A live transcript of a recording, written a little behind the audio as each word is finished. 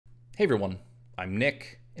Hey everyone, I'm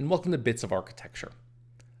Nick, and welcome to Bits of Architecture.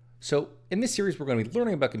 So, in this series, we're going to be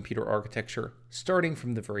learning about computer architecture, starting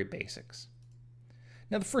from the very basics.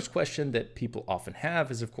 Now, the first question that people often have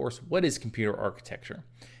is, of course, what is computer architecture?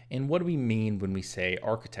 And what do we mean when we say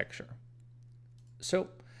architecture? So,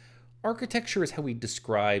 architecture is how we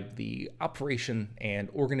describe the operation and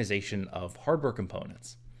organization of hardware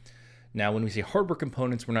components. Now, when we say hardware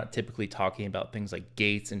components, we're not typically talking about things like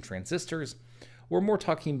gates and transistors. We're more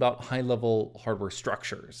talking about high-level hardware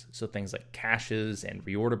structures, so things like caches and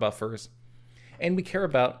reorder buffers. And we care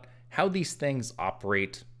about how these things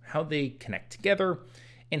operate, how they connect together,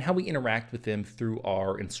 and how we interact with them through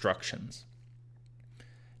our instructions.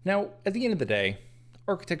 Now, at the end of the day,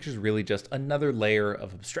 architecture is really just another layer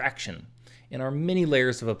of abstraction in our many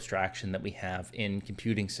layers of abstraction that we have in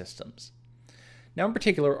computing systems. Now, in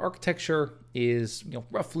particular, architecture is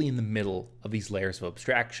roughly in the middle of these layers of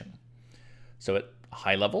abstraction. So at a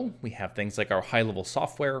high level, we have things like our high-level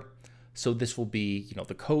software. So this will be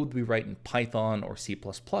the code we write in Python or C++,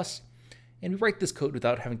 and we write this code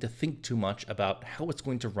without having to think too much about how it's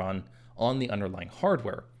going to run on the underlying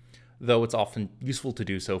hardware, though it's often useful to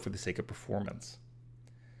do so for the sake of performance.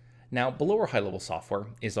 Now, below our high-level software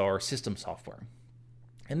is our system software.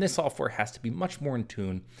 And this software has to be much more in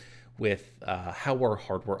tune with how our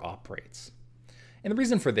hardware operates. And the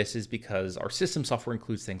reason for this is because our system software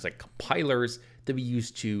includes things like compilers that we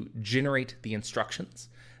use to generate the instructions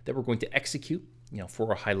that we're going to execute, for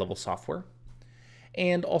our high-level software,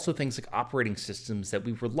 and also things like operating systems that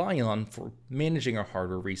we rely on for managing our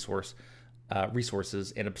hardware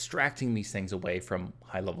resources and abstracting these things away from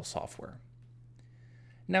high-level software.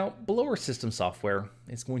 Now, below our system software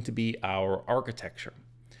is going to be our architecture.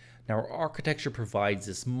 Now, our architecture provides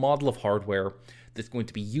this model of hardware that's going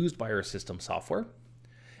to be used by our system software.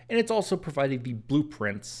 And it's also providing the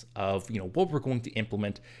blueprints of what we're going to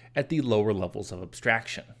implement at the lower levels of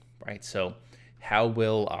abstraction, right? So how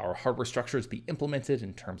will our hardware structures be implemented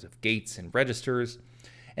in terms of gates and registers?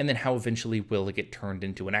 And then how eventually will it get turned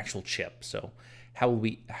into an actual chip? So how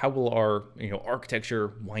will our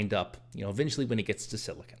architecture wind up eventually when it gets to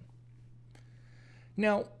silicon?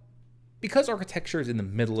 Now, because architecture is in the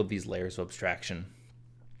middle of these layers of abstraction,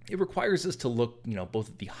 it requires us to look, both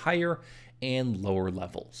at the higher and lower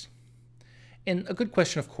levels. And a good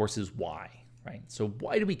question, of course, is why, right? So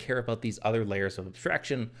why do we care about these other layers of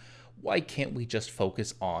abstraction? Why can't we just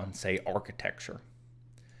focus on, say, architecture?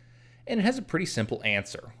 And it has a pretty simple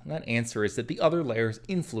answer. And that answer is that the other layers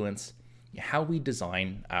influence how we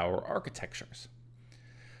design our architectures.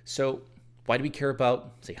 So why do we care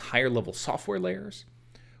about, say, higher level software layers?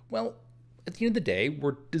 Well, at the end of the day,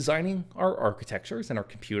 we're designing our architectures and our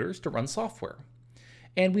computers to run software.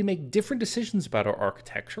 And we make different decisions about our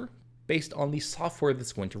architecture based on the software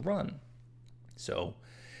that's going to run. So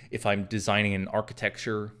if I'm designing an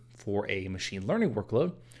architecture for a machine learning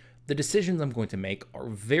workload, the decisions I'm going to make are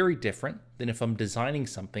very different than if I'm designing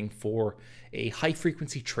something for a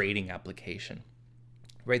high-frequency trading application.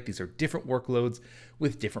 Right? These are different workloads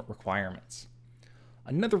with different requirements.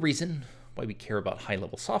 Another reason why we care about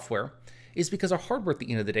high-level software is because our hardware at the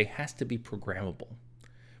end of the day has to be programmable,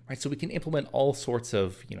 right? So we can implement all sorts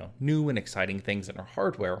of new and exciting things in our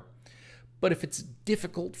hardware, but if it's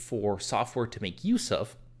difficult for software to make use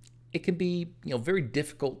of, it can be very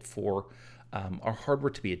difficult for our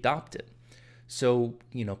hardware to be adopted. So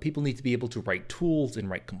people need to be able to write tools and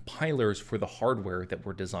write compilers for the hardware that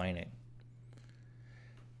we're designing.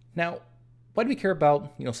 Now, why do we care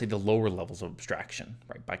about say the lower levels of abstraction,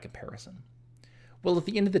 right? By comparison, well, at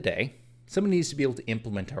the end of the day, someone needs to be able to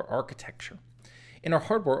implement our architecture. And our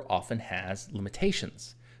hardware often has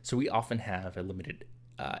limitations. So we often have a limited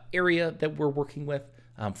area that we're working with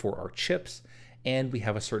for our chips, and we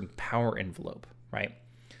have a certain power envelope, right?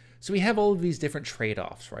 So we have all of these different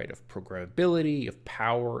trade-offs, right, of programmability, of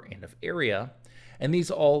power, and of area. And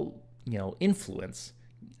these all, influence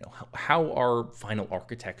how our final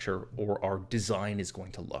architecture or our design is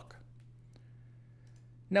going to look.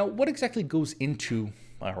 Now, what exactly goes into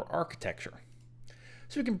our architecture?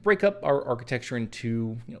 So we can break up our architecture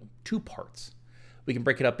into two parts. We can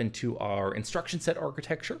break it up into our instruction set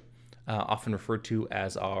architecture, often referred to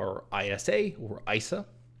as our ISA or ISA.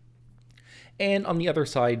 And on the other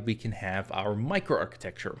side, we can have our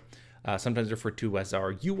microarchitecture, sometimes referred to as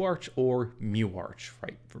our UArch or MUArch,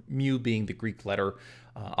 right? For mu being the Greek letter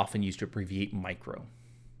often used to abbreviate micro.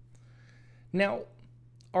 Now,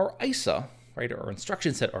 our ISA, right, our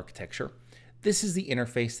instruction set architecture, this is the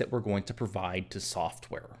interface that we're going to provide to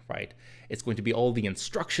software, right? It's going to be all the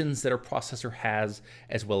instructions that our processor has,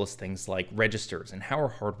 as well as things like registers and how our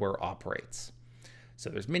hardware operates. So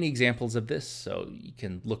there's many examples of this. So you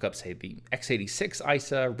can look up, say, the x86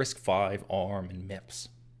 ISA, RISC-V, ARM, and MIPS.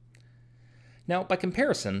 Now, by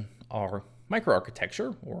comparison, our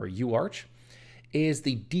microarchitecture, or UARCH, is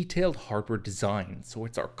the detailed hardware design. So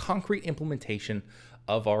it's our concrete implementation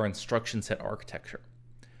of our instruction set architecture.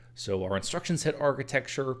 So our instruction set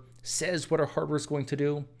architecture says what our hardware is going to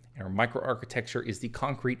do, and our microarchitecture is the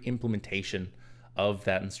concrete implementation of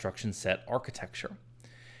that instruction set architecture.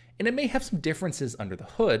 And it may have some differences under the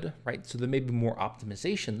hood, right? So there may be more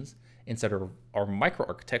optimizations inside of our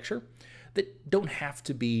microarchitecture that don't have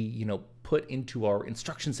to be, put into our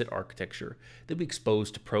instruction set architecture that we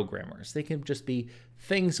expose to programmers. They can just be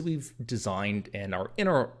things we've designed and are in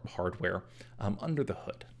our hardware under the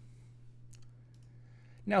hood.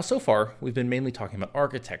 Now, so far, we've been mainly talking about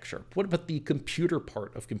architecture. What about the computer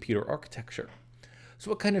part of computer architecture?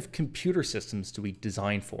 So what kind of computer systems do we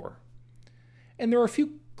design for? And there are a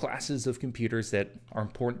few classes of computers that are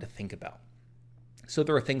important to think about. So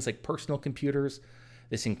there are things like personal computers.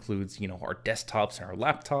 This includes, our desktops and our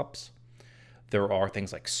laptops. There are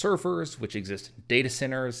things like servers, which exist in data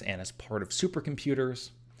centers and as part of supercomputers.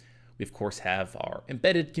 We, of course, have our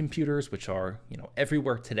embedded computers, which are,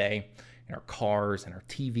 everywhere today, in our cars and our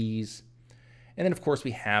TVs. And then, of course,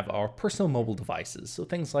 we have our personal mobile devices, so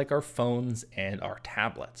things like our phones and our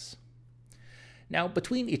tablets. Now,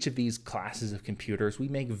 between each of these classes of computers, we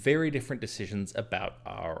make very different decisions about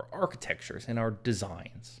our architectures and our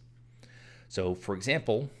designs. So, for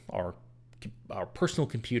example, our personal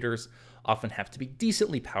computers often have to be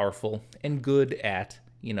decently powerful and good at,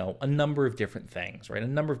 a number of different things, right? A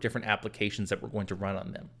number of different applications that we're going to run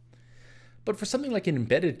on them. But for something like an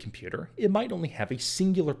embedded computer, it might only have a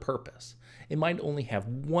singular purpose. It might only have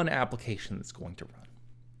one application that's going to run.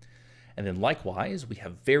 And then likewise, we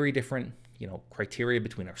have very different, criteria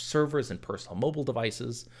between our servers and personal mobile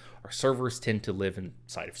devices. Our servers tend to live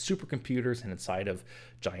inside of supercomputers and inside of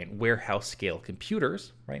giant warehouse scale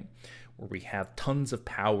computers, right? Where we have tons of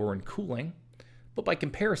power and cooling. But by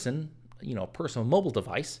comparison, a personal mobile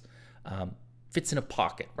device fits in a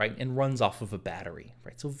pocket, right? And runs off of a battery,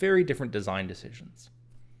 right? So very different design decisions.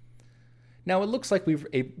 Now it looks like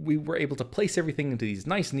we were able to place everything into these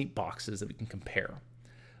nice, neat boxes that we can compare.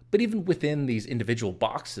 But even within these individual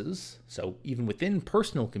boxes, so even within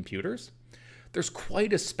personal computers, there's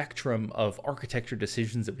quite a spectrum of architecture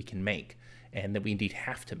decisions that we can make and that we indeed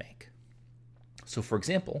have to make. So for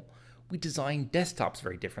example, we design desktops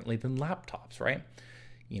very differently than laptops, right?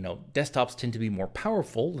 Desktops tend to be more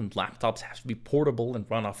powerful and laptops have to be portable and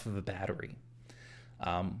run off of a battery.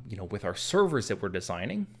 With our servers that we're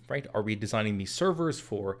designing, right? Are we designing these servers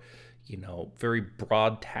for, very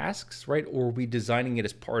broad tasks, right? Or are we designing it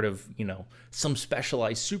as part of, some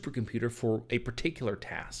specialized supercomputer for a particular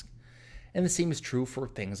task? And the same is true for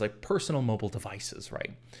things like personal mobile devices,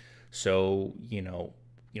 right? So,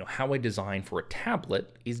 how I design for a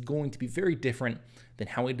tablet is going to be very different than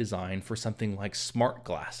how I design for something like smart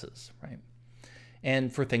glasses, right?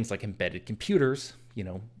 And for things like embedded computers,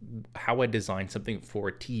 how I design something for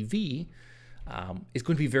a TV is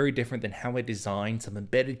going to be very different than how I design some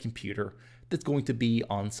embedded computer that's going to be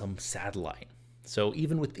on some satellite. So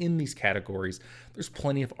even within these categories, there's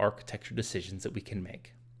plenty of architecture decisions that we can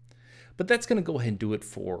make. But that's going to go ahead and do it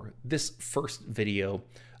for this first video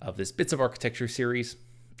of this Bits of Architecture series.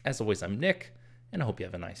 As always, I'm Nick, and I hope you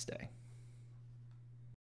have a nice day.